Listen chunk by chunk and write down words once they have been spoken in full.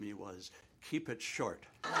me was, keep it short.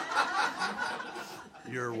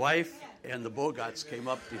 Your wife and the Bogots came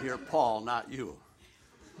up to hear Paul, not you.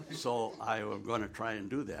 So I am going to try and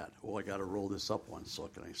do that. Oh, I got to roll this up once so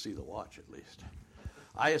can I see the watch at least.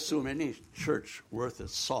 I assume any church worth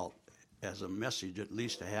its salt has a message at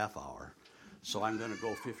least a half hour. So I'm going to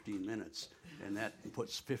go 15 minutes, and that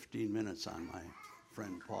puts 15 minutes on my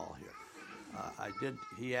friend Paul here.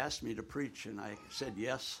 He asked me to preach, and I said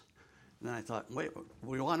yes. And then I thought, wait,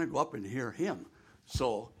 we want to go up and hear him.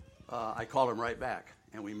 So I called him right back,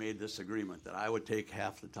 and we made this agreement that I would take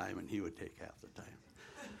half the time and he would take half the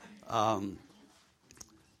time.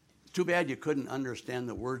 Too bad you couldn't understand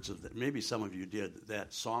the words of that. Maybe some of you did,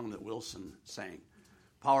 that song that Wilson sang.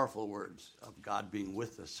 Powerful words of God being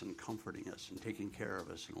with us and comforting us and taking care of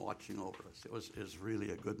us and watching over us. It was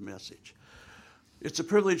really a good message. It's a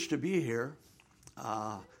privilege to be here.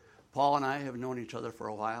 Paul and I have known each other for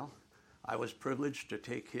a while. I was privileged to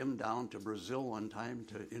take him down to Brazil one time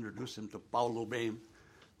to introduce him to Paulo Bem,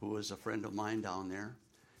 who was a friend of mine down there.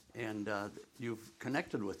 And you've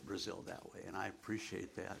connected with Brazil that way, and I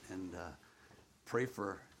appreciate that. And pray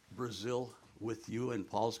for Brazil with you. And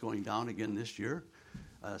Paul's going down again this year,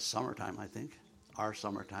 summertime, I think, our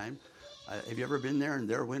summertime. Have you ever been there in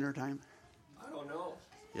their wintertime? I don't know.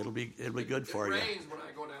 It'll be good for you. It rains when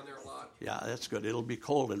I go down there a lot. Yeah, that's good. It'll be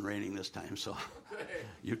cold and raining this time, so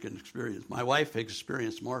you can experience. My wife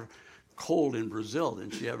experienced more cold in Brazil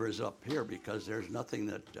than she ever is up here because there's nothing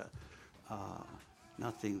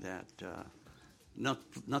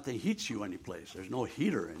heats you any place. There's no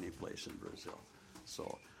heater any place in Brazil.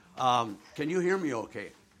 So, can you hear me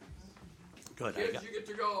okay? Good. Kids, you get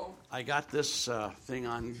to go. I got this thing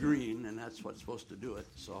on green, and that's what's supposed to do it.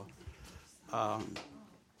 So,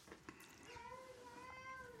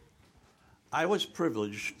 I was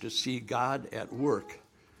privileged to see God at work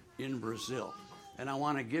in Brazil, and I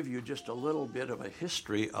want to give you just a little bit of a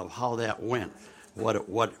history of how that went,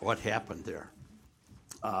 what happened there.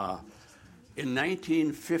 In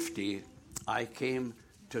 1950, I came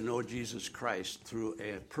to know Jesus Christ through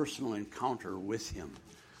a personal encounter with him.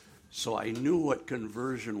 So I knew what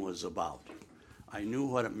conversion was about. I knew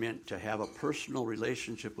what it meant to have a personal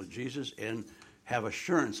relationship with Jesus and have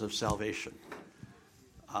assurance of salvation.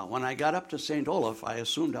 When I got up to St. Olaf, I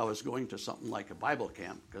assumed I was going to something like a Bible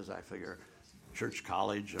camp because I figure church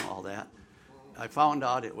college and all that. I found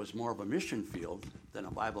out it was more of a mission field than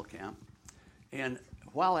a Bible camp. And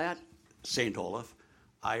while at St. Olaf,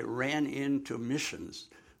 I ran into missions.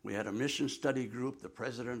 We had a mission study group. The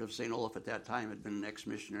president of St. Olaf at that time had been an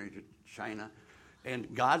ex-missionary to China.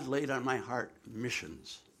 And God laid on my heart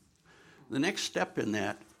missions. The next step in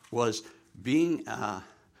that was going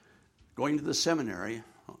to the seminary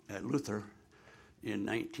at Luther in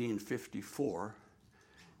 1954.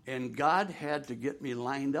 And God had to get me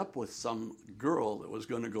lined up with some girl that was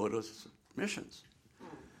going to go to missions.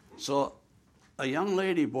 So a young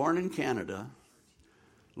lady born in Canada,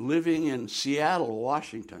 living in Seattle,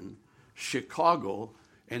 Washington, Chicago,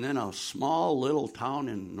 and then a small little town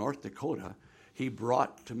in North Dakota, he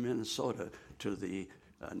brought to Minnesota to the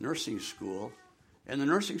nursing school. And the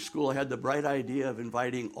nursing school had the bright idea of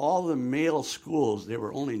inviting all the male schools, there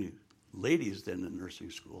were only ladies then in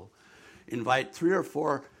nursing school, invite 3 or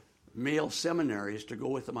 4 male seminaries to go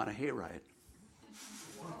with them on a hayride.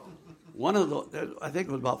 One of the, I think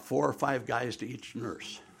it was about 4 or 5 guys to each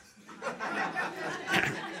nurse.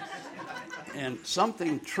 And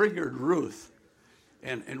something triggered Ruth.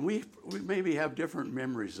 And we maybe have different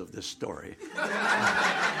memories of this story.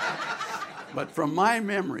 But from my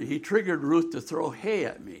memory, he triggered Ruth to throw hay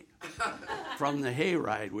at me from the hay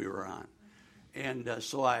ride we were on. And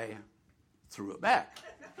so I threw it back.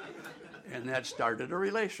 And that started a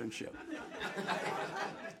relationship.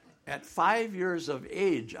 At 5 years of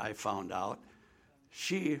age, I found out,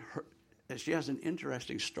 she has an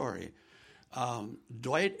interesting story.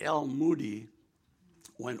 Dwight L. Moody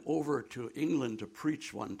went over to England to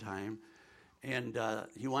preach one time, and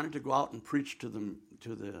he wanted to go out and preach to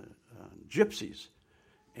the gypsies.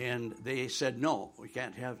 And they said, no, we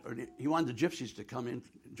can't have, he wanted the gypsies to come in,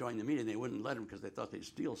 join the meeting. They wouldn't let him because they thought they'd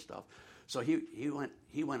steal stuff. So he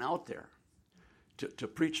went out there to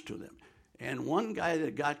preach to them. And one guy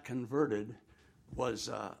that got converted was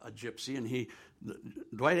a gypsy, and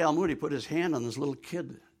Dwight L. Moody put his hand on this little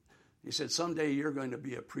kid. He said, someday you're going to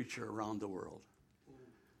be a preacher around the world.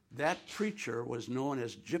 That preacher was known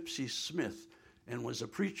as Gypsy Smith and was a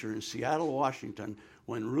preacher in Seattle, Washington,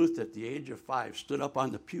 when Ruth, at the age of 5, stood up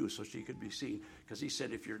on the pew so she could be seen. Because he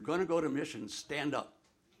said, if you're going to go to mission, stand up.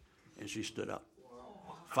 And she stood up.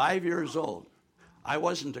 5 years old. I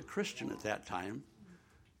wasn't a Christian at that time.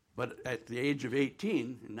 But at the age of 18,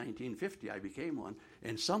 in 1950, I became one,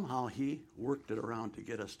 and somehow he worked it around to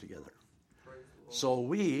get us together. So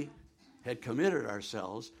we had committed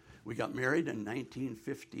ourselves. We got married in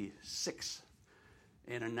 1956.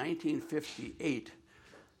 And in 1958,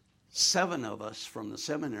 7 of us from the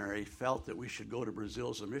seminary felt that we should go to Brazil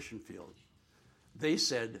as a mission field. They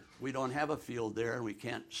said, we don't have a field there and we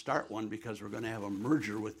can't start one because we're going to have a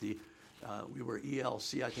merger with the, we were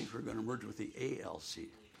ELC, I think we were going to merge with the ALC.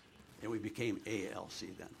 And we became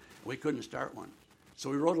ALC then. We couldn't start one. So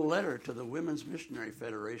we wrote a letter to the Women's Missionary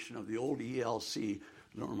Federation of the old ELC.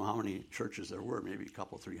 I don't know how many churches there were, maybe a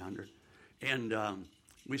couple, 300. And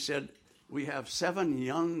we said, we have 7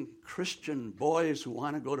 young Christian boys who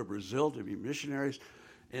want to go to Brazil to be missionaries,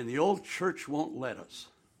 and the old church won't let us.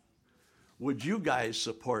 Would you guys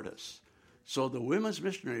support us? So the Women's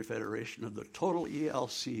Missionary Federation of the total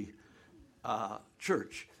ELC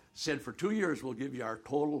church said, for 2 years, we'll give you our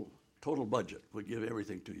total budget. We'll give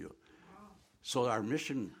everything to you. Wow. So our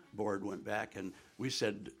mission board went back, and we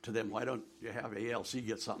said to them, why don't you have ALC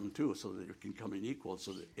get something too so that it can come in equal?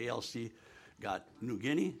 So the ALC got New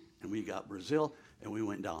Guinea, and we got Brazil, and we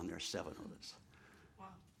went down there, 7 of us. Wow.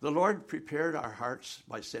 The Lord prepared our hearts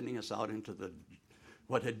by sending us out into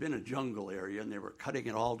what had been a jungle area, and they were cutting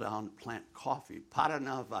it all down to plant coffee.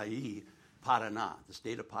 Paranavaí, Paraná, the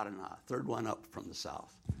state of Paraná, 3rd one up from the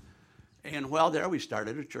south. And while there, we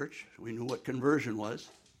started a church. We knew what conversion was.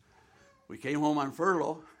 We came home on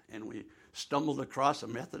furlough, and we stumbled across a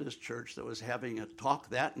Methodist church that was having a talk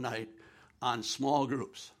that night on small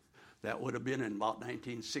groups. That would have been in about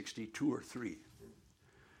 1962 or 3.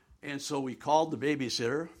 And so we called the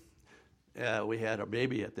babysitter. We had a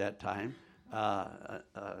baby at that time.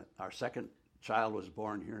 Our second child was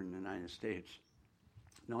born here in the United States.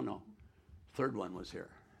 No. 3rd one was here.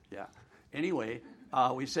 Yeah. Anyway,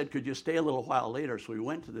 we said, could you stay a little while later? So we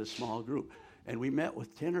went to this small group, and we met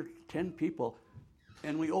with 10 people,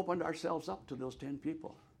 and we opened ourselves up to those 10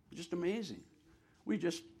 people. Just amazing. We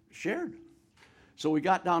just shared. So we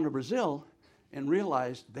got down to Brazil and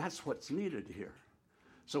realized that's what's needed here.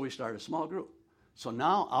 So we started a small group. So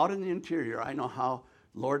now out in the interior, I know how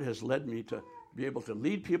Lord has led me to be able to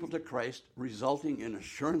lead people to Christ, resulting in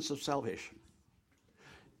assurance of salvation.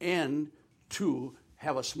 And to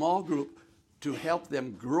have a small group to help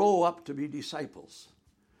them grow up to be disciples.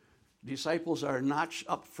 Disciples are notched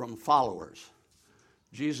up from followers.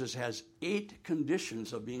 Jesus has 8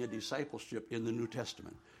 conditions of being a discipleship in the New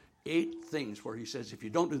Testament. 8 things where he says, if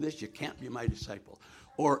you don't do this, you can't be my disciple.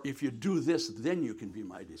 Or if you do this, then you can be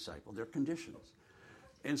my disciple. They're conditions.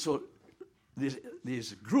 And so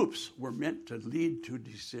these groups were meant to lead to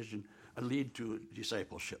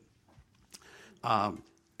discipleship.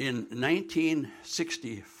 In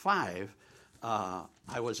 1965,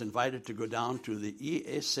 I was invited to go down to the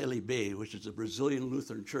ESLB, which is the Brazilian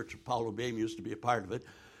Lutheran Church. Paulo Bem used to be a part of it.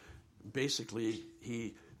 Basically,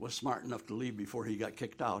 he was smart enough to leave before he got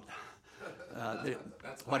kicked out.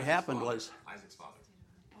 What happened was... Isaac's father.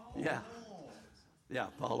 Yeah,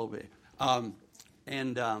 Paulo Bem.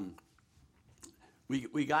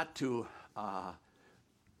 We got to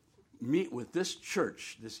meet with this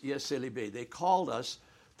church, this ESLB. They called us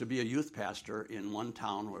to be a youth pastor in one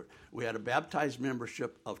town where we had a baptized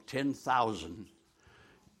membership of 10,000,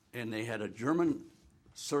 and they had a German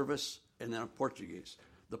service and then a Portuguese.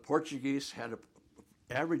 The Portuguese had an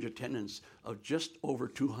average attendance of just over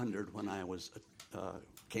 200 when I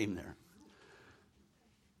came there.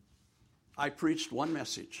 I preached one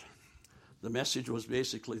message. The message was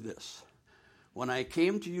basically this: when I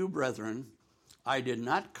came to you, brethren, I did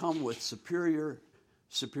not come with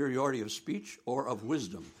superiority of speech or of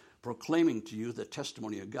wisdom, proclaiming to you the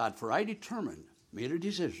testimony of God. For I made a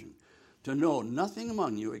decision, to know nothing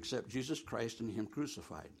among you except Jesus Christ and him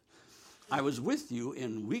crucified. I was with you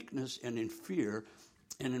in weakness and in fear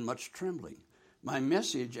and in much trembling. My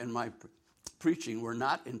message and my preaching were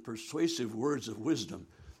not in persuasive words of wisdom.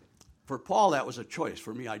 For Paul, that was a choice.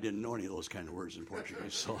 For me, I didn't know any of those kind of words in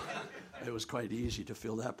Portuguese, so it was quite easy to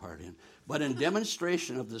fill that part in. But in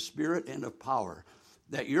demonstration of the Spirit and of power,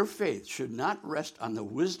 that your faith should not rest on the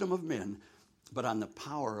wisdom of men, but on the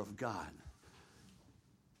power of God.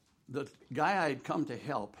 The guy I'd come to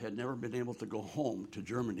help had never been able to go home to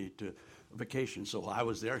Germany to vacation, so I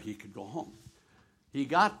was there, he could go home. He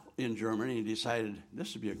got in Germany and decided,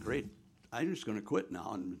 this would be I'm just going to quit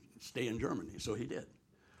now and stay in Germany, so he did.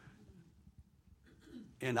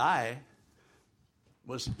 And I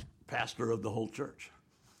was pastor of the whole church.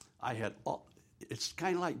 It's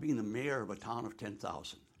kind of like being the mayor of a town of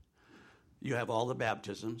 10,000. You have all the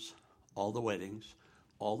baptisms, all the weddings,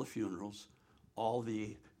 all the funerals, all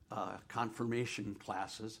the confirmation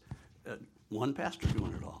classes. One pastor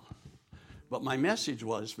doing it all. But my message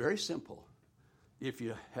was very simple. If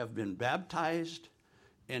you have been baptized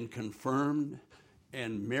and confirmed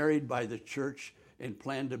and married by the church and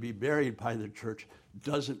plan to be buried by the church,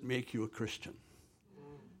 doesn't make you a Christian.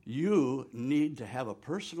 You need to have a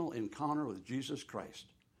personal encounter with Jesus Christ.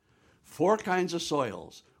 4 kinds of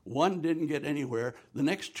soils. One didn't get anywhere. The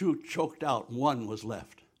next 2 choked out. 1 was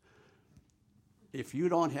left. If you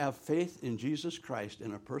don't have faith in Jesus Christ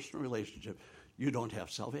in a personal relationship, you don't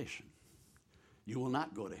have salvation. You will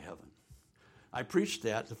not go to heaven. I preached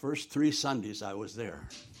that the first 3 Sundays I was there.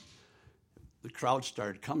 The crowd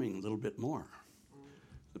started coming a little bit more.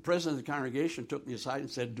 The president of the congregation took me aside and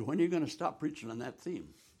said, when are you going to stop preaching on that theme?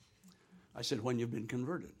 I said, when you've been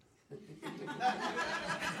converted.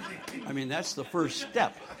 I mean, that's the first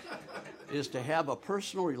step, is to have a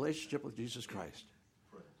personal relationship with Jesus Christ.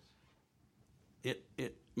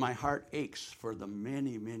 My heart aches for the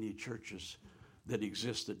many, many churches that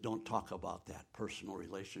exist that don't talk about that personal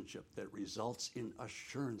relationship that results in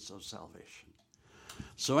assurance of salvation.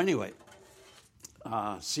 So anyway,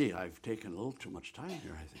 I've taken a little too much time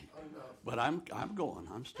here, I think. But I'm going.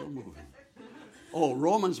 I'm still moving. Oh,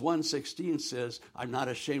 Romans 1:16 says, I'm not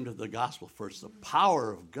ashamed of the gospel, for it's the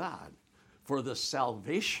power of God for the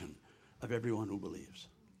salvation of everyone who believes.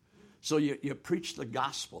 So you preach the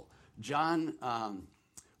gospel. John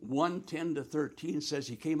 1:10-13 says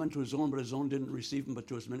he came unto his own, but his own didn't receive him, but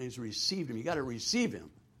to as many as received him. You got to receive him.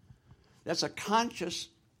 That's a conscious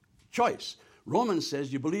choice. Romans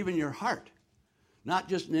says you believe in your heart, not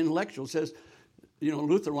just an intellectual. It says,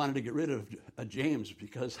 Luther wanted to get rid of James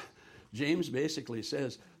because James basically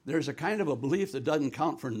says there's a kind of a belief that doesn't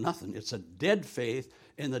count for nothing. It's a dead faith,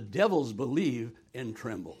 and the devils believe and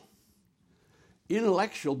tremble.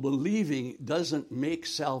 Intellectual believing doesn't make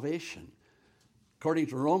salvation. According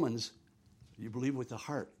to Romans, you believe with the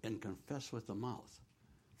heart and confess with the mouth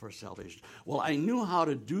for salvation. Well, I knew how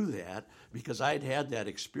to do that because I'd had that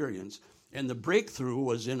experience, and the breakthrough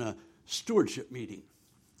was in a stewardship meeting.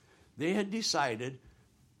 They had decided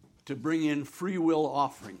to bring in free will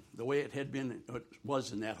offering. The way it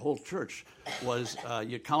was in that whole church was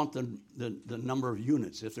you count the number of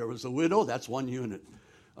units. If there was a widow, that's 1 unit.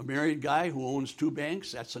 A married guy who owns 2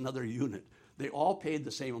 banks, that's another unit. They all paid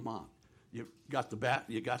the same amount. You got the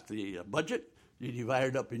budget, you divide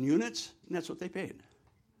it up in units, and that's what they paid.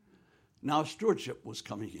 Now stewardship was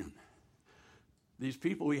coming in. These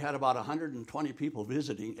people, we had about 120 people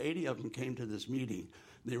visiting. 80 of them came to this meeting.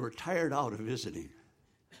 They were tired out of visiting.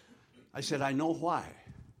 I said, I know why.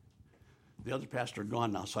 The other pastor had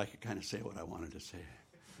gone now, so I could kind of say what I wanted to say.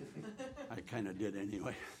 I kind of did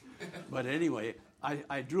anyway. But anyway,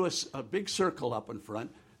 I drew a big circle up in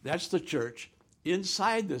front. That's the church.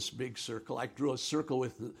 Inside this big circle, I drew a circle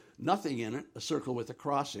with nothing in it, a circle with a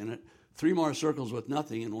cross in it, 3 more circles with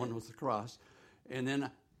nothing and 1 with the cross. And then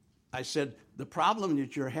I said, the problem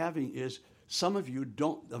that you're having is some of you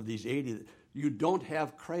of these 80, you don't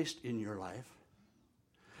have Christ in your life.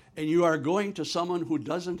 And you are going to someone who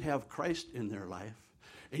doesn't have Christ in their life,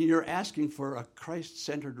 and you're asking for a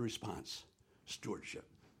Christ-centered response. Stewardship.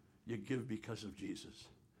 You give because of Jesus.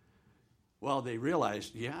 Well, they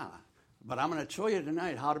realized, but I'm going to show you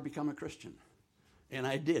tonight how to become a Christian. And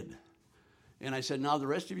I did. And I said, now the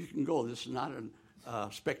rest of you can go. This is not a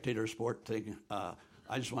spectator sport thing.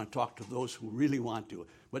 I just want to talk to those who really want to.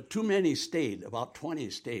 But too many stayed. About 20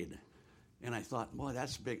 stayed. And I thought, boy,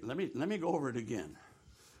 that's big. Let me go over it again.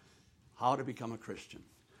 How to become a Christian.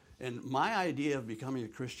 And my idea of becoming a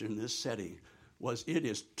Christian in this setting was it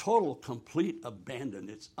is total, complete abandon.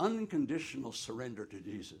 It's unconditional surrender to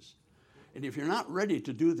Jesus. And if you're not ready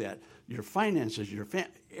to do that, your finances,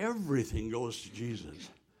 everything goes to Jesus.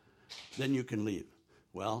 Then you can leave.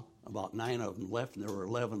 Well, about 9 of them left, and there were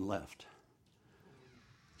 11 left.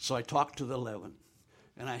 So I talked to the 11.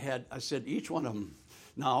 And I said, each one of them,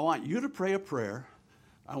 now I want you to pray a prayer.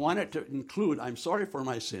 I want it to include, I'm sorry for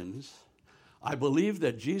my sins. I believe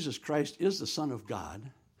that Jesus Christ is the Son of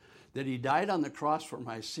God, that he died on the cross for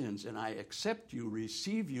my sins, and I accept you,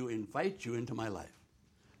 receive you, invite you into my life.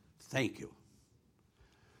 Thank you.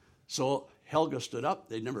 So Helga stood up.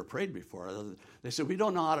 They'd never prayed before. They said, we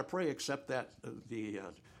don't know how to pray except that the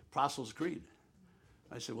Apostles' Creed.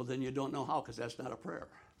 I said, well, then you don't know how, because that's not a prayer.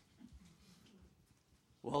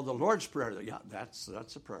 Well, the Lord's Prayer, that's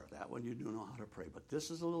a prayer. That one you do know how to pray, but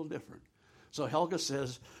this is a little different. So Helga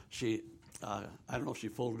says I don't know if she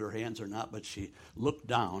folded her hands or not, but she looked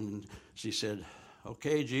down and she said,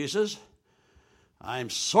 okay, Jesus, I'm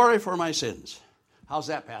sorry for my sins. How's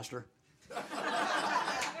that, Pastor?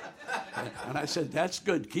 And I said, that's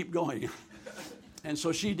good. Keep going. And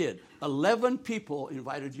so she did. 11 people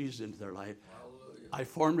invited Jesus into their life. Hallelujah. I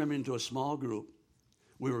formed them into a small group.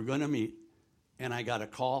 We were going to meet, and I got a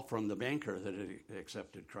call from the banker that had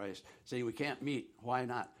accepted Christ saying, we can't meet. Why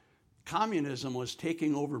not? Communism was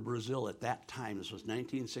taking over Brazil at that time. This was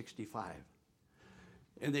 1965.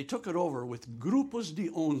 And they took it over with Grupos de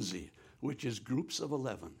 11, which is groups of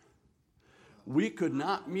 11. We could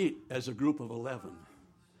not meet as a group of 11.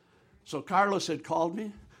 So Carlos had called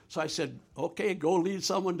me. So I said, okay, go lead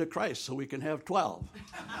someone to Christ so we can have 12.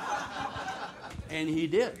 And he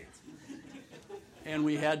did. And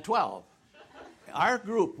we had 12. Our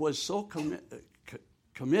group was so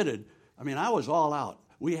committed. I mean, I was all out.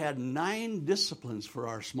 We had 9 disciplines for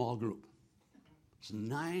our small group. It's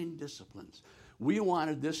 9 disciplines. We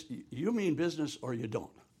wanted this, you mean business or you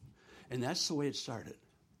don't. And that's the way it started.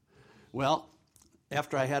 Well,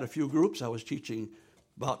 after I had a few groups, I was teaching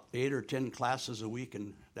about 8 or 10 classes a week,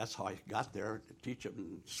 and that's how I got there, to teach them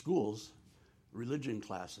in schools, religion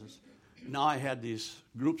classes. Now I had these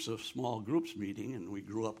groups of small groups meeting, and we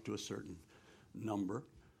grew up to a certain number.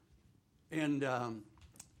 And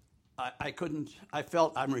I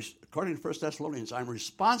felt, according to 1 Thessalonians, I'm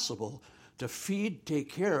responsible to feed,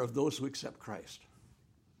 take care of those who accept Christ.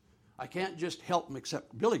 I can't just help them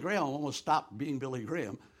accept. Billy Graham almost stopped being Billy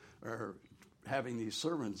Graham, or having these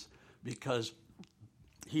sermons, because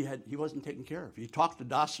he wasn't taken care of. He talked to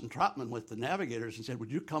Dawson Trotman with the Navigators and said,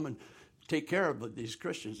 would you come and take care of these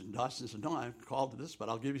Christians? And Dawson said, no, I'm called to this, but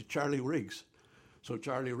I'll give you Charlie Riggs. So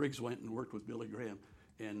Charlie Riggs went and worked with Billy Graham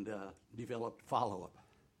and developed follow-up.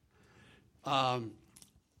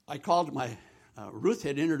 I called Ruth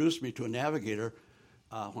had introduced me to a navigator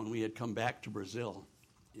when we had come back to Brazil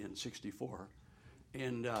in '64.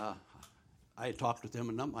 And I had talked with them,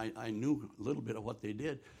 and I knew a little bit of what they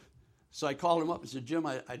did. So I called him up and said, Jim,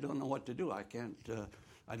 I don't know what to do. I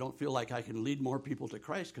don't feel like I can lead more people to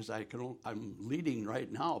Christ because I'm leading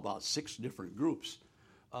right now about 6 different groups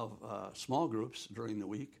of small groups during the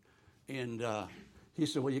week. And he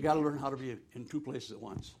said, well, you got to learn how to be in 2 places at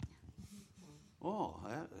once. Oh,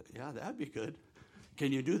 yeah, that'd be good.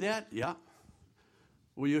 Can you do that? Yeah.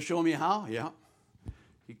 Will you show me how? Yeah.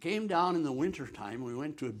 He came down in the wintertime. We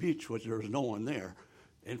went to a beach where there was no one there.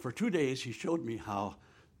 And for 2 days, he showed me how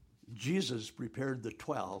Jesus prepared the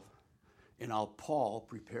 12 and how Paul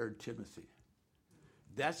prepared Timothy.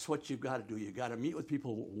 That's what you've got to do. You've got to meet with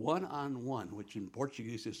people one-on-one, which in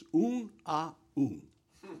Portuguese is a um.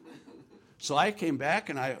 So I came back,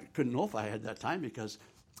 and I couldn't know if I had that time because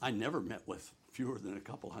I never met with fewer than a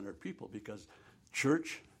couple hundred people because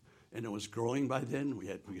church, and it was growing by then.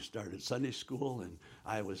 We started Sunday school, and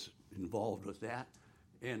I was involved with that.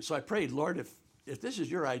 And so I prayed, Lord, if this is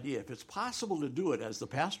your idea, if it's possible to do it as the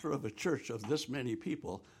pastor of a church of this many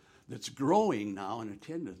people that's growing now in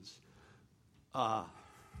attendance,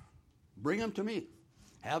 bring them to me.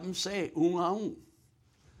 Have them say,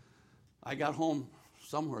 I got home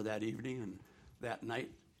somewhere that evening, and that night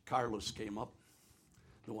Carlos came up,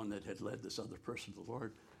 the one that had led this other person to the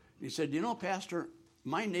Lord. He said, you know, Pastor,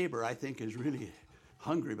 my neighbor, I think, is really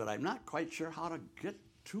hungry, but I'm not quite sure how to get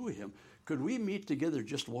to him. Could we meet together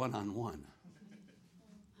just one-on-one?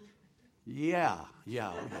 Yeah.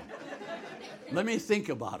 Let me think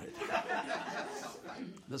about it.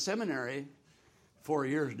 The seminary, 4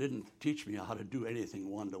 years, didn't teach me how to do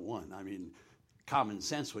anything one-to-one. I mean, common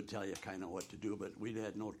sense would tell you kind of what to do, but we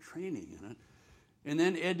had no training in it. And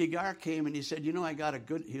then Ed DeGar came and he said, you know,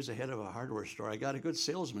 he was the head of a hardware store. I got a good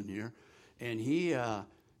salesman here, and he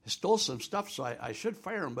stole some stuff, so I should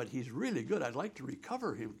fire him, but he's really good. I'd like to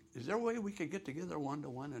recover him. Is there a way we could get together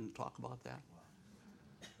one-to-one and talk about that?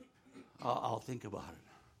 I'll think about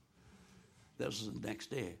it. This was the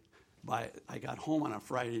next day. I got home on a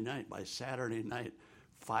Friday night. By Saturday night,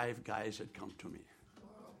 5 guys had come to me.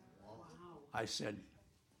 I said,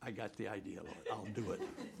 I got the idea, Lord. I'll do it.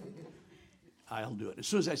 I'll do it. As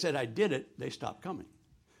soon as I said I did it, they stopped coming.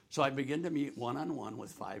 So I began to meet one-on-one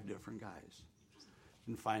with 5 different guys.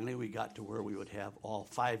 And finally, we got to where we would have all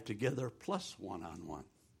 5 together plus one-on-one.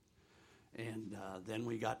 And then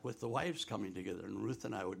we got with the wives coming together, and Ruth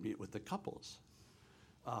and I would meet with the couples.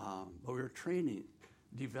 But we were training,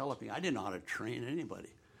 developing. I didn't know how to train anybody.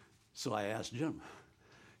 So I asked Jim.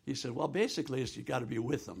 He said, well, basically, you got to be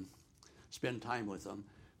with them, spend time with them.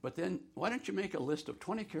 But then why don't you make a list of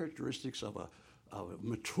 20 characteristics of a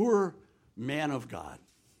mature man of God?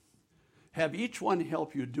 Have each one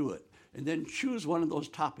help you do it. And then choose one of those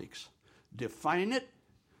topics. Define it,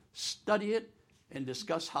 study it, and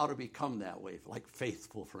discuss how to become that way, like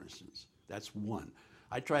faithful, for instance. That's one.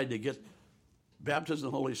 I tried to get baptism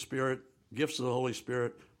of the Holy Spirit, gifts of the Holy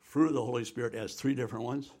Spirit, fruit of the Holy Spirit as 3 different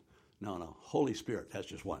ones. No, Holy Spirit, that's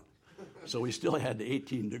just one. So we still had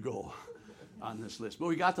 18 to go on this list. But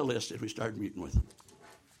we got the list and we started meeting with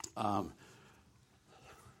them.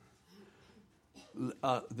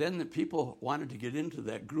 Then the people wanted to get into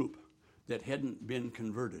that group that hadn't been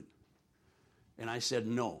converted. And I said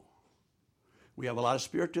no. We have a lot of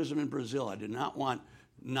spiritism in Brazil. I did not want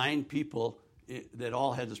 9 people that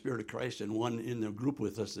all had the Spirit of Christ and one in the group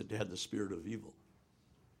with us that had the spirit of evil,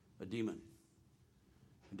 a demon.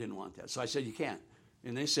 I didn't want that. So I said, you can't.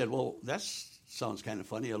 And they said, well, that sounds kind of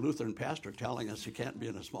funny, a Lutheran pastor telling us you can't be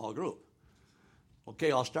in a small group.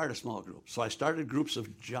 Okay, I'll start a small group. So I started groups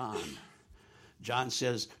of John. John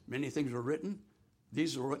says, many things were written.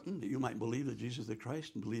 These were written that you might believe that Jesus is the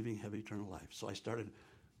Christ and believing have eternal life. So I started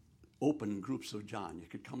open groups of John. You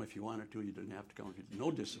could come if you wanted to. You didn't have to come. No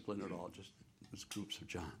discipline at all, just groups of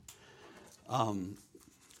John. And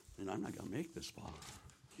I'm not going to make this, Paul.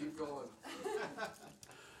 Keep going.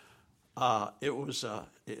 I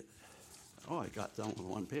got done with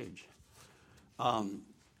one page.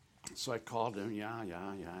 So I called him. Yeah,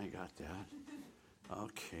 I got that.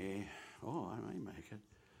 Okay. Oh, I might make it.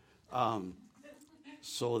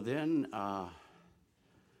 So then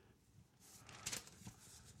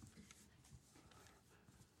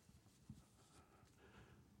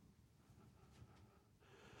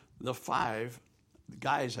the 5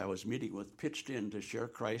 guys I was meeting with pitched in to share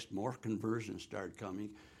Christ. More conversions started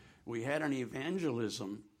coming. We had an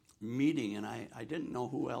evangelism meeting, and I didn't know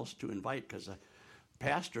who else to invite because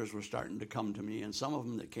pastors were starting to come to me, and some of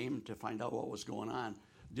them that came to find out what was going on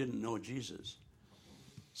didn't know Jesus.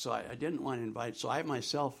 So I didn't want to invite. So I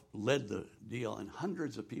myself led the deal, and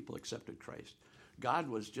hundreds of people accepted Christ. God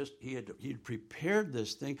was just, he'd prepared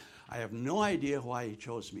this thing. I have no idea why he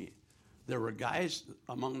chose me. There were guys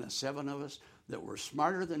among the 7 of us that were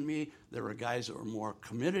smarter than me. There were guys that were more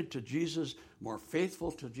committed to Jesus, more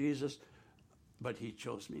faithful to Jesus, but he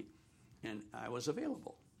chose me, and I was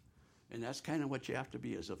available. And that's kind of what you have to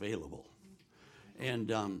be, is available.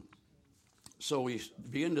 And so we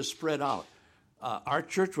began to spread out. Our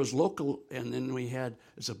church was local, and then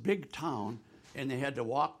it's a big town, and they had to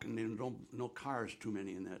walk, and there were no cars too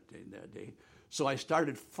many in that day. So I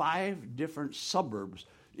started 5 different suburbs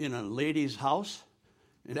in a lady's house,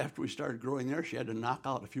 and after we started growing there, she had to knock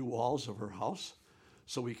out a few walls of her house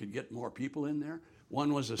so we could get more people in there.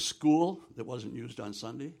 One was a school that wasn't used on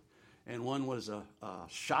Sunday, and one was a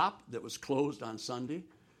shop that was closed on Sunday.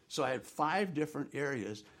 So I had 5 different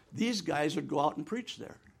areas. These guys would go out and preach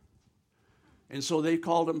there. And so they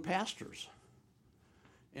called them pastors.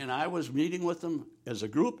 And I was meeting with them as a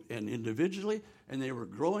group and individually, and they were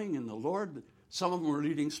growing in the Lord. Some of them were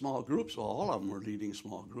leading small groups. Well, all of them were leading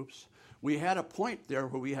small groups. We had a point there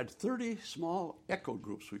where we had 30 small echo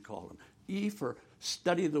groups, we call them. E for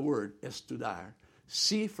study the word, estudar.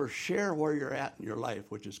 C for share where you're at in your life,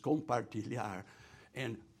 which is compartilhar.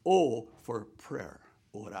 And O for prayer,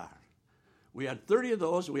 orar. We had 30 of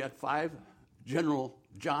those. We had 5 general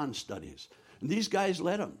John studies. And these guys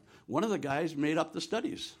led them. One of the guys made up the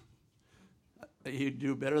studies. He'd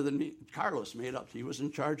do better than me. Carlos made up. He was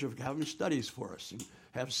in charge of having studies for us and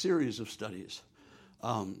have series of studies.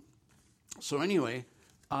 So anyway,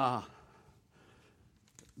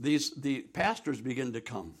 the pastors begin to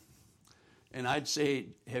come. And I'd say,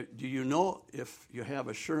 do you know if you have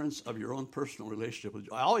assurance of your own personal relationship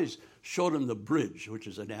with? I always showed them the bridge, which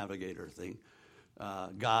is a navigator thing.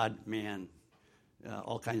 God, man,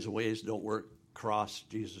 all kinds of ways don't work. Cross,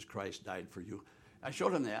 Jesus Christ died for you. I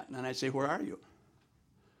showed them that, and then I'd say, where are you?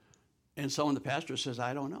 And someone, the pastor, says,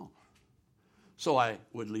 I don't know. So I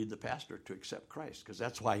would lead the pastor to accept Christ, because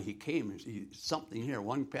that's why he came. Something here.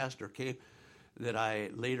 One pastor came that I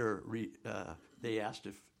later, they asked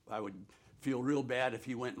if I would feel real bad if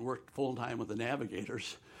he went and worked full-time with the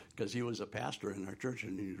Navigators, because he was a pastor in our church,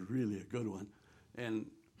 and he was really a good one. And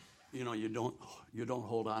you know, you don't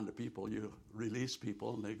hold on to people. You release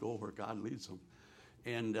people, and they go where God leads them.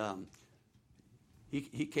 And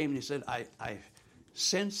he came and he said, I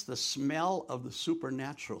sense the smell of the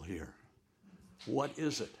supernatural here. What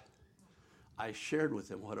is it? I shared with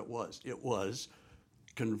him what it was. It was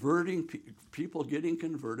converting people getting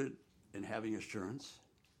converted and having assurance.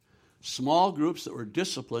 Small groups that were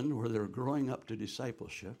disciplined where they were growing up to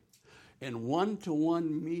discipleship. And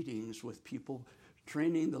one-to-one meetings with people,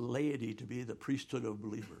 training the laity to be the priesthood of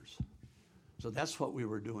believers. So that's what we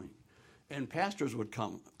were doing. And pastors would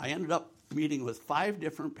come. I ended up meeting with 5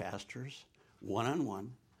 different pastors,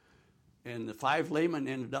 one-on-one. And the 5 laymen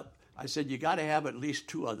ended up, I said, you got to have at least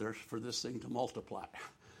 2 others for this thing to multiply.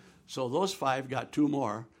 So those 5 got 2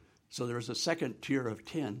 more. So there was a second tier of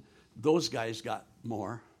 10. Those guys got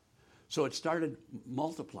more. So it started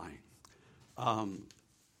multiplying.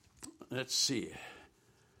 Let's see.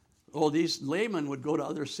 Oh, these laymen would go to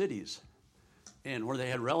other cities, and where they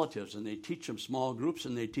had relatives, and they teach them small groups,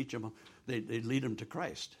 and they teach them, they lead them to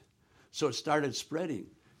Christ. So it started spreading.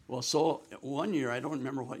 Well, so one year, I don't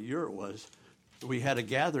remember what year it was, we had a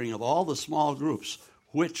gathering of all the small groups,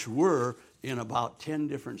 which were in about 10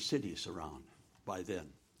 different cities around by then.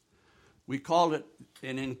 We called it,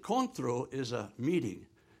 an encontro is a meeting.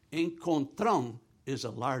 Encontrón is a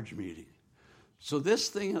large meeting. So this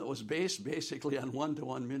thing that was based basically on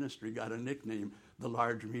one-to-one ministry got a nickname, the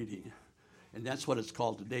large meeting. And that's what it's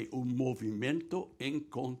called today, un movimiento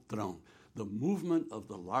encontrón, the movement of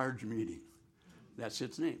the large meeting. That's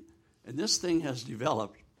its name. And this thing has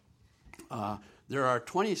developed. There are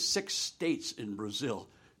 26 states in Brazil,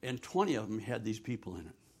 and 20 of them had these people in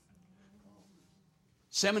it.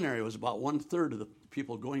 Seminary was about 1/3 of the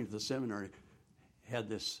people going to the seminary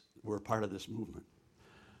were part of this movement.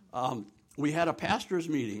 We had a pastor's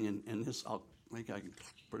meeting, and this, I think I can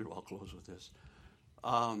pretty well close with this.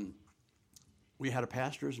 We had a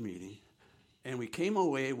pastor's meeting, and we came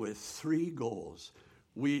away with 3 goals.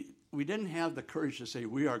 We didn't have the courage to say,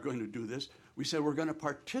 we are going to do this. We said we're going to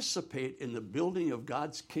participate in the building of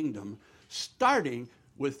God's kingdom, starting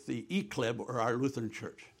with the ECLEB, or our Lutheran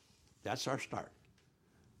church. That's our start.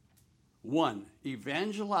 1,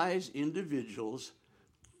 evangelize individuals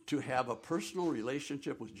to have a personal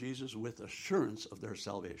relationship with Jesus with assurance of their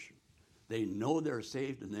salvation. They know they're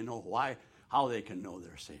saved, and they know how they can know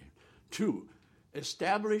they're saved. 2,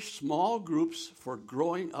 establish small groups for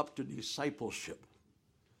growing up to discipleship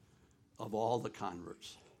of all the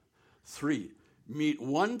converts. 3, meet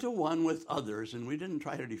one-to-one with others, and we didn't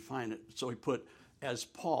try to define it, so we put, as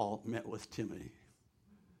Paul met with Timothy.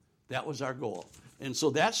 That was our goal. And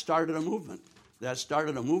so that started a movement.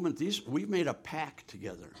 We made a pact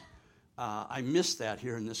together. I miss that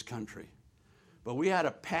here in this country. But we had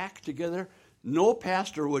a pact together. No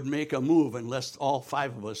pastor would make a move unless all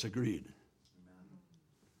 5 of us agreed.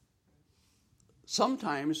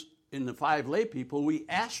 Sometimes, in the 5 lay people, we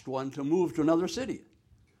asked one to move to another city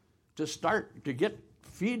to get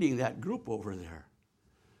feeding that group over there.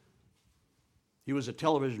 He was a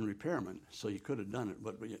television repairman, so he could have done it,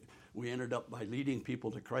 but we ended up by leading people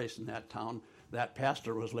to Christ in that town. That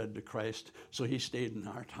pastor was led to Christ, so he stayed in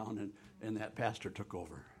our town, and that pastor took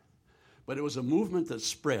over. But it was a movement that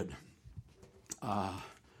spread.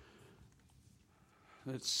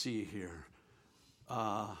 Let's see here.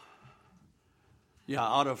 Out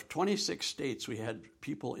of 26 states, we had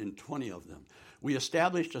people in 20 of them. We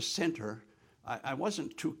established a center. I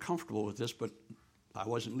wasn't too comfortable with this, but I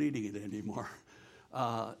wasn't leading it anymore.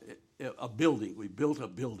 A building. We built a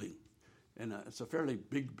building. And it's a fairly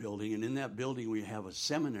big building. And in that building, we have a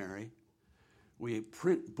seminary. We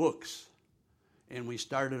print books. And we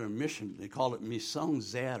started a mission. They call it Missão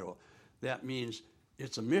Zero. That means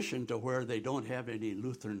it's a mission to where they don't have any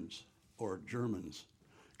Lutherans or Germans,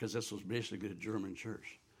 because this was basically a German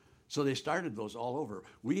church. So they started those all over.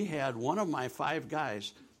 We had one of my 5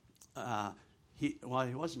 guys. He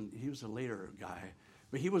was a later guy.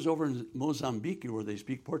 But he was over in Mozambique where they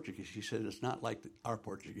speak Portuguese. He said it's not like our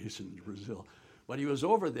Portuguese in Brazil. But he was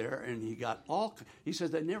over there, and he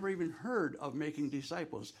said they never even heard of making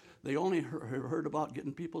disciples. They only heard about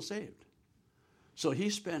getting people saved. So he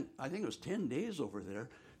spent, I think it was 10 days over there,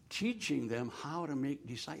 teaching them how to make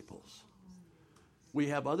disciples. We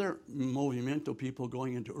have other Movimiento people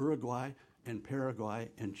going into Uruguay and Paraguay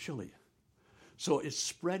and Chile. So it's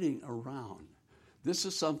spreading around. This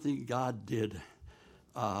is something God did.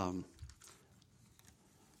 In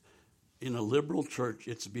a liberal church,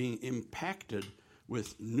 it's being impacted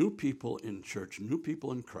with new people in church, new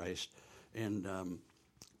people in Christ, and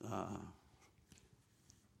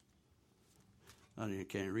I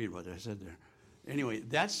can't read what I said there. Anyway,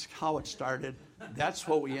 that's how it started. That's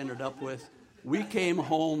what we ended up with. We came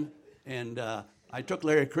home, and I took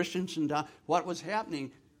Larry Christensen down. What was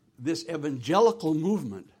happening, this evangelical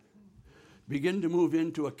movement began to move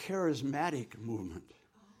into a charismatic movement.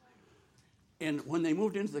 And when they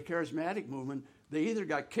moved into the charismatic movement, they either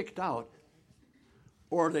got kicked out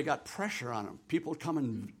or they got pressure on them. People come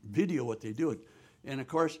and video what they do. And, of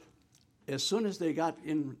course, as soon as they got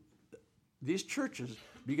in, these churches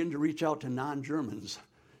begin to reach out to non-Germans.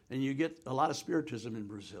 And you get a lot of spiritism in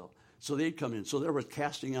Brazil. So they'd come in. So there was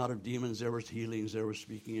casting out of demons, there was healings, there was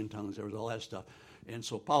speaking in tongues, there was all that stuff. And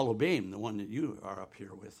so Paulo Bain, the one that you are up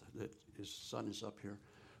here with, that his son is up here,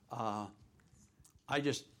 I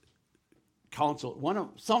just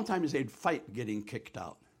counsel. Sometimes they'd fight getting kicked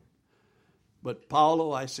out. But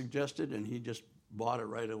Paulo, I suggested, and he just bought it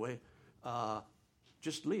right away,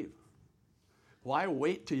 just leave. Why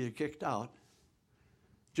wait till you're kicked out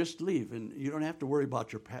Just leave, and you don't have to worry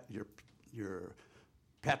about your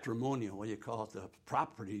patrimonial, what do you call it, the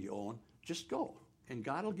property you own. Just go, and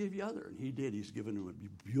God will give you other. And He did. He's given him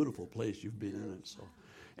a beautiful place. You've been in it. So,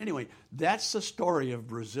 anyway, that's the story of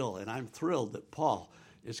Brazil, and I'm thrilled that Paul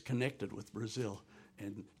is connected with Brazil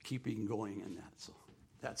and keeping going in that. So,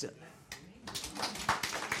 that's it.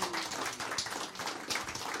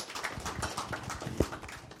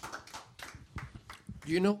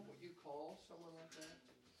 Do you know what you call someone like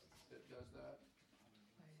that does that?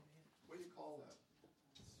 What do you call that?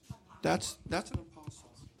 That's an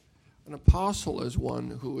apostle. An apostle is one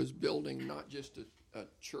who is building not just a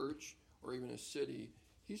church or even a city.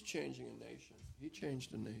 He's changing a nation. He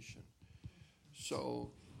changed a nation.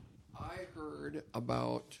 So I heard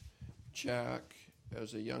about Jack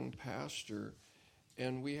as a young pastor,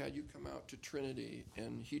 and we had you come out to Trinity,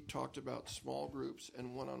 and he talked about small groups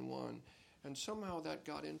and one-on-one. And somehow that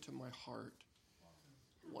got into my heart,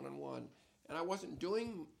 one-on-one. And I wasn't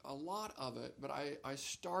doing a lot of it, but I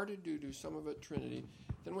started to do some of it at Trinity.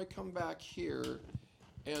 Then we come back here,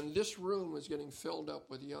 and this room was getting filled up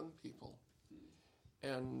with young people.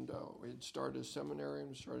 And we had started a seminary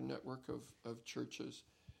and started a network of churches.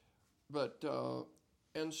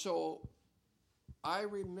 And so I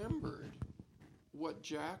remembered what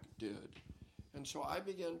Jack did. And so I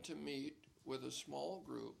began to meet with a small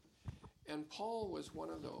group. And Paul was one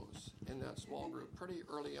of those in that small group pretty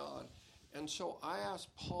early on. And so I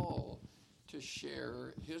asked Paul to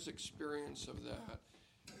share his experience of that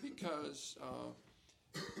because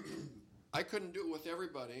I couldn't do it with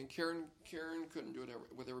everybody, and Karen couldn't do it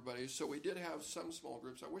with everybody. So we did have some small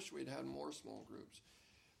groups. I wish we'd had more small groups.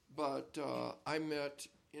 But I met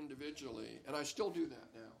individually, and I still do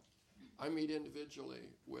that now. I meet individually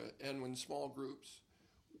and in small groups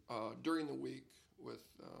during the week with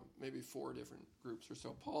maybe 4 different groups or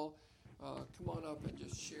so. Paul, come on up and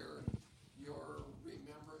just share your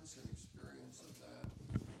remembrance and experience of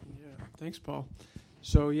that. Yeah, thanks, Paul.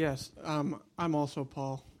 So, yes, I'm also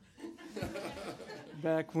Paul.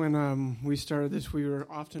 Back when we started this, we were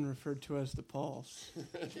often referred to as the Pauls.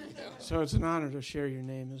 Yeah. So it's an honor to share your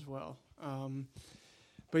name as well.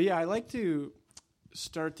 But yeah, I like to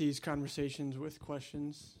start these conversations with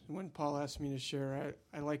questions. When Paul asked me to share,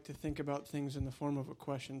 I like to think about things in the form of a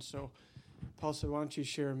question. So Paul said, why don't you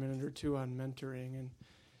share a minute or two on mentoring? And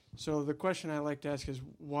so the question I like to ask is,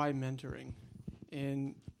 why mentoring?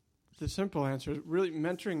 And the simple answer is, really,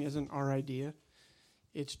 mentoring isn't our idea.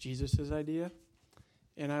 It's Jesus' idea.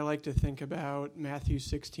 And I like to think about Matthew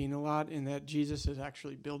 16 a lot, in that Jesus is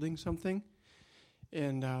actually building something.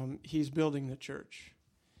 And he's building the church.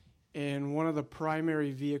 And one of the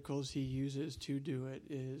primary vehicles he uses to do it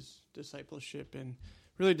is discipleship. And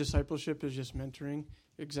really, discipleship is just mentoring,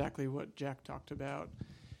 exactly what Jack talked about.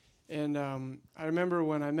 And I remember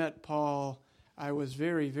when I met Paul, I was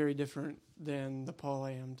very, very different than the Paul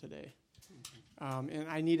I am today. And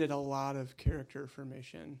I needed a lot of character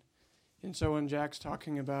formation. And so when Jack's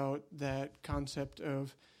talking about that concept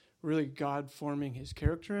of really God forming his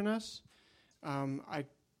character in us, I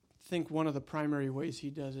think one of the primary ways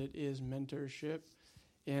he does it is mentorship.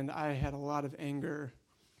 And I had a lot of anger,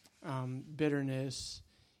 bitterness,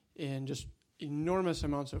 and just enormous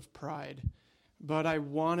amounts of pride. But I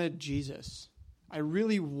wanted Jesus. I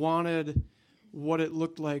really wanted what it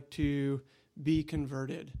looked like to be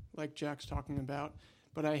converted, like Jack's talking about.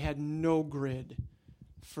 But I had no grid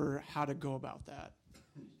for how to go about that.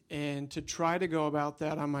 And to try to go about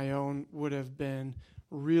that on my own would have been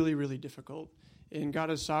really, really difficult. And God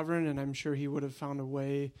is sovereign, and I'm sure he would have found a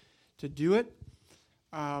way to do it.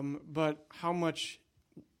 But how much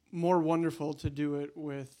more wonderful to do it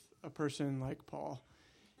with a person like Paul.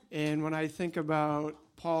 And when I think about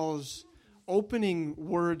Paul's opening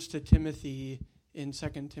words to Timothy in 2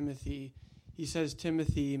 Timothy, he says,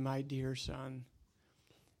 Timothy, my dear son.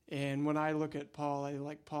 And when I look at Paul, I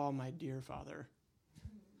like, Paul, my dear father.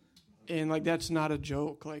 And like, that's not a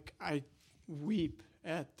joke. Like, I weep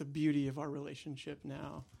at the beauty of our relationship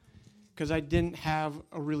now, because I didn't have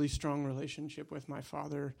a really strong relationship with my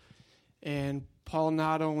father. And Paul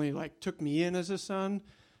not only like took me in as a son,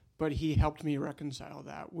 but he helped me reconcile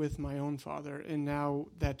that with my own father. And now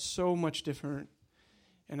that's so much different.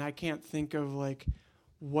 And I can't think of like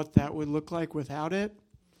what that would look like without it.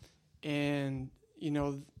 And, you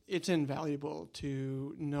know, it's invaluable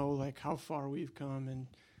to know like how far we've come. And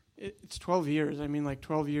it's 12 years. I mean, like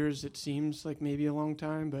 12 years, it seems like maybe a long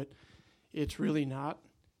time, but it's really not.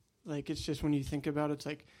 Like, it's just when you think about it, it's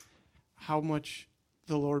like how much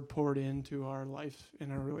the Lord poured into our life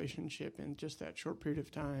and our relationship in just that short period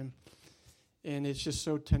of time. And it's just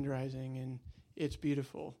so tenderizing, and it's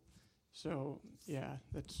beautiful. So, yeah,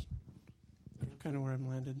 that's kind of where I'm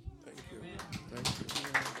landed. Thank you. Thank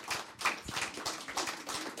you.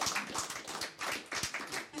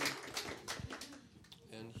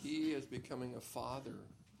 And he is becoming a father.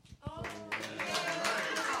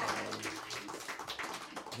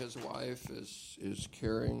 His wife is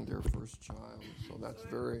carrying their first child, so that's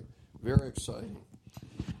very, very exciting.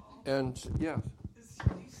 And yeah. Do you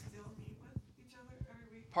still meet with each other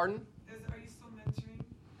every week? Pardon? Are you still mentoring him?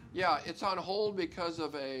 Yeah, it's on hold because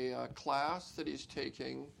of a class that he's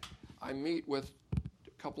taking. I meet with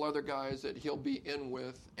a couple other guys that he'll be in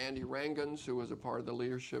with. Andy Rangans, who was a part of the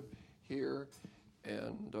leadership here,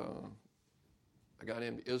 and a guy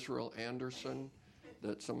named Israel Anderson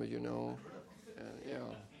that some of you know. Yeah.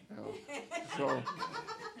 So,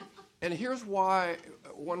 and here's why,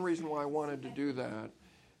 one reason why I wanted to do that,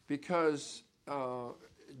 because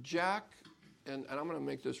Jack, and I'm going to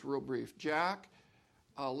make this real brief, Jack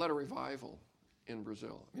led a revival in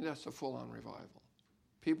Brazil. I mean, that's a full-on revival.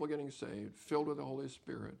 People getting saved, filled with the Holy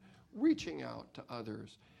Spirit, reaching out to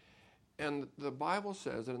others. And the Bible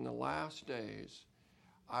says that in the last days,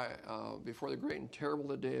 before the great and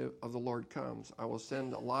terrible day of the Lord comes, I will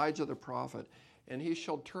send Elijah the prophet, and he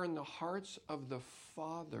shall turn the hearts of the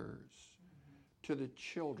fathers to the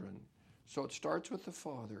children. So it starts with the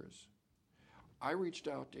fathers. I reached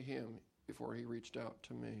out to him before he reached out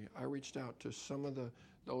to me. I reached out to some of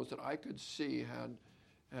those that I could see had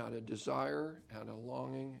a desire, had a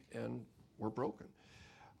longing, and were broken.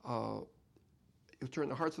 He'll turn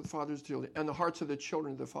the hearts of the fathers to the children, and the hearts of the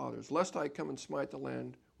children to the fathers, lest I come and smite the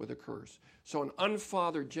land with a curse. So an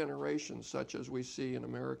unfathered generation, such as we see in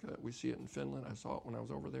America, we see it in Finland, I saw it when I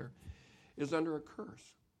was over there, is under a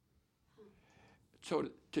curse. So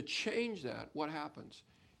to change that, what happens?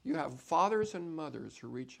 You have fathers and mothers who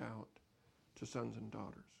reach out to sons and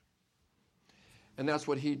daughters. And that's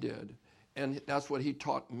what he did. And that's what he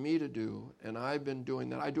taught me to do. And I've been doing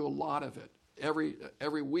that. I do a lot of it.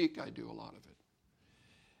 Every week I do a lot of it.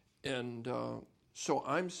 And so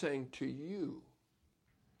I'm saying to you,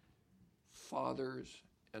 fathers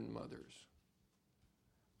and mothers,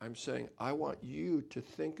 I'm saying I want you to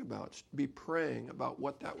think about, be praying about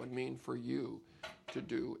what that would mean for you to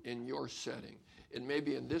do in your setting. It may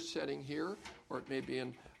be in this setting here, or it may be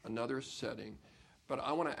in another setting. But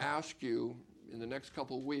I want to ask you, in the next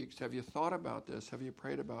couple of weeks, have you thought about this? Have you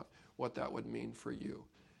prayed about what that would mean for you?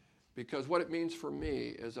 Because what it means for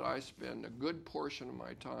me is that I spend a good portion of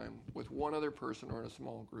my time with one other person or in a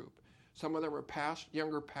small group. Some of them are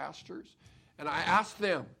younger pastors, and I ask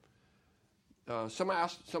them. Some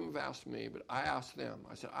have asked me, but I asked them.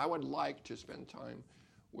 I said, I would like to spend time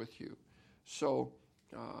with you. So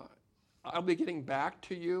I'll be getting back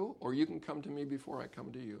to you, or you can come to me before I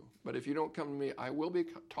come to you. But if you don't come to me, I will be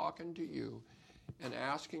talking to you and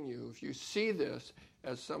asking you if you see this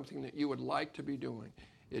as something that you would like to be doing.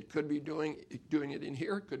 It could be doing it in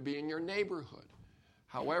here. It could be in your neighborhood.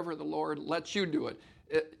 However the Lord lets you do it.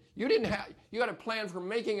 You had a plan for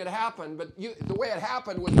making it happen, but the way it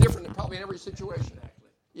happened was different probably in every situation. Exactly.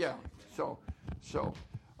 Yeah. So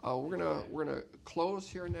we're gonna close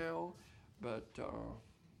here now, but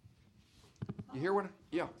you hear what?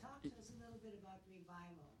 Yeah. Talk to us a little bit about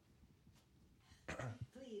revival,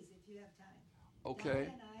 please, if you have time. Okay.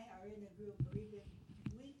 Diane and I are in a group. We've been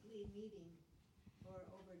weekly meeting for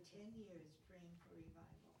over 10 years, praying for revival.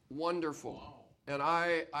 Wonderful. Wow. And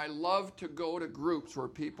I love to go to groups where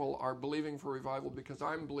people are believing for revival because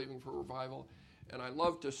I'm believing for revival, and I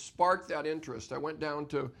love to spark that interest. I went down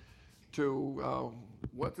to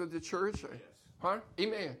what was the church? Yes. Huh?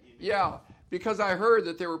 Emmaus. Yeah, because I heard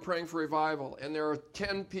that they were praying for revival, and there are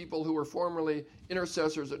 10 people who were formerly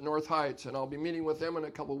intercessors at North Heights, and I'll be meeting with them in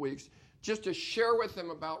a couple of weeks just to share with them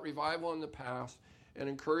about revival in the past and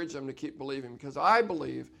encourage them to keep believing, because I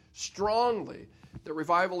believe strongly that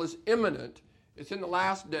revival is imminent. It's in the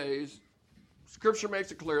last days. Scripture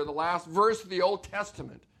makes it clear. The last verse of the Old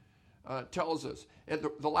Testament tells us. And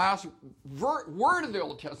the last word of the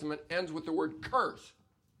Old Testament ends with the word curse.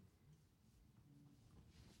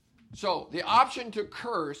 So the option to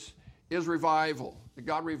curse is revival.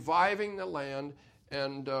 God reviving the land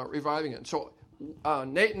and reviving it. So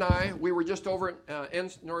Nate and I, we were just over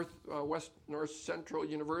at North Central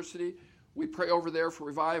University. We pray over there for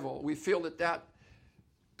revival. We feel that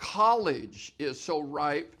college is so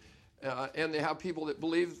ripe, and they have people that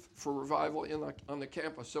believe for revival on the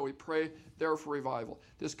campus. So we pray there for revival.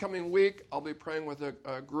 This coming week, I'll be praying with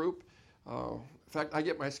a group. In fact, I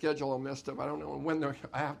get my schedule all messed up. I don't know when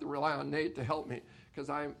I have to rely on Nate to help me, because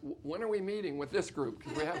when are we meeting with this group?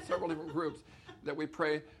 Because we have several different groups that we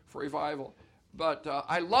pray for revival. But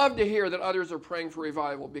I love to hear that others are praying for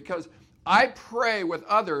revival, because I pray with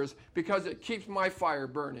others because it keeps my fire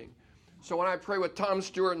burning. So when I pray with Tom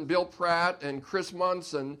Stewart and Bill Pratt and Chris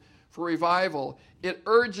Munson for revival, it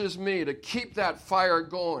urges me to keep that fire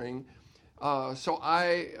going. So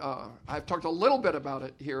I've talked a little bit about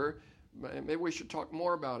it here. Maybe we should talk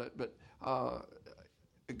more about it. But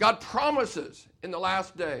God promises in the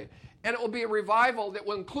last day, and it will be a revival that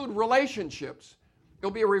will include relationships. It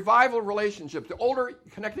will be a revival of relationships. The older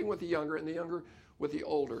connecting with the younger, and the younger with the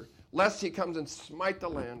older, lest he comes and smite the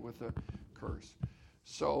land with a curse.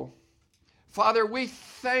 So, Father, we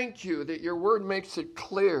thank you that your word makes it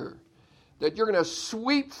clear that you're going to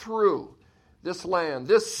sweep through this land,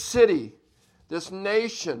 this city, this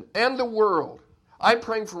nation, and the world. I'm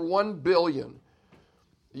praying for 1 billion.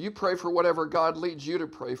 You pray for whatever God leads you to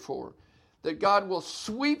pray for. That God will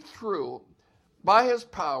sweep through by his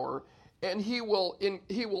power, and he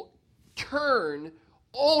will turn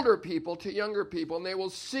older people to younger people, and they will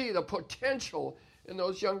see the potential in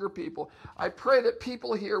those younger people. I pray that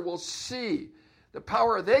people here will see the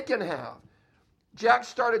power they can have. Jack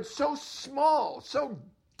started so small, so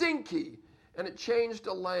dinky, and it changed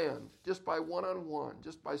a land just by one-on-one,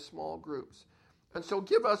 just by small groups. And so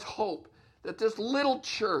give us hope that this little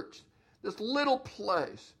church, this little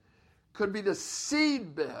place, could be the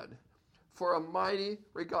seedbed for a mighty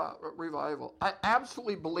revival. I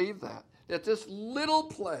absolutely believe that this little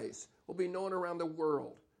place will be known around the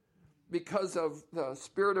world because of the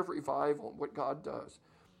spirit of revival, what God does.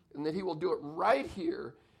 And that he will do it right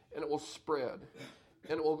here, and it will spread.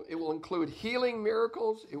 And it will include healing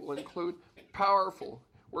miracles. It will include powerful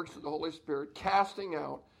works of the Holy Spirit, casting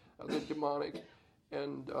out the demonic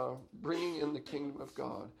and bringing in the kingdom of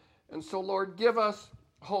God. And so, Lord, give us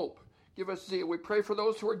hope. Give us zeal. We pray for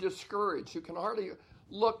those who are discouraged, who can hardly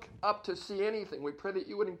look up to see anything. We pray that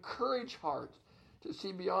you would encourage hearts to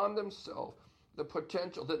see beyond themselves the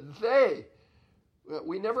potential that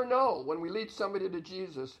we never know when we lead somebody to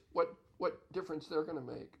Jesus what difference they're going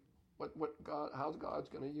to make, how God's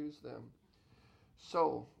going to use them.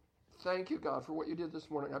 So, thank you, God, for what you did this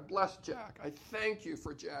morning. I bless Jack. I thank you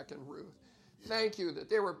for Jack and Ruth. Thank you that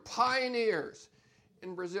they were pioneers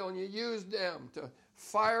in Brazil, and you used them to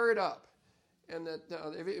fire it up, and that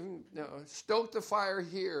they've even stoked the fire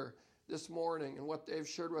here this morning and what they've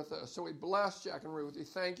shared with us. So we bless Jack and Ruth. We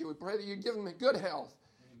thank you. We pray that you give them good health.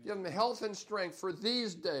 Give them health and strength for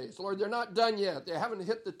these days. Lord, they're not done yet. They haven't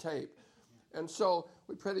hit the tape. And so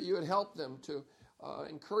we pray that you would help them to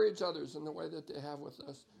encourage others in the way that they have with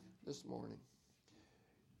us this morning.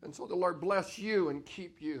 And so the Lord bless you and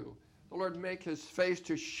keep you. The Lord make his face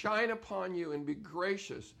to shine upon you and be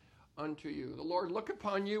gracious unto you. The Lord look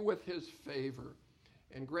upon you with his favor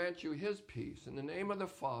and grant you his peace. In the name of the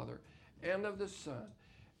Father, and of the Son,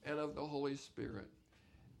 and of the Holy Spirit.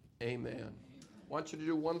 Amen. I want you to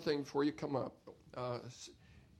do one thing before you come up.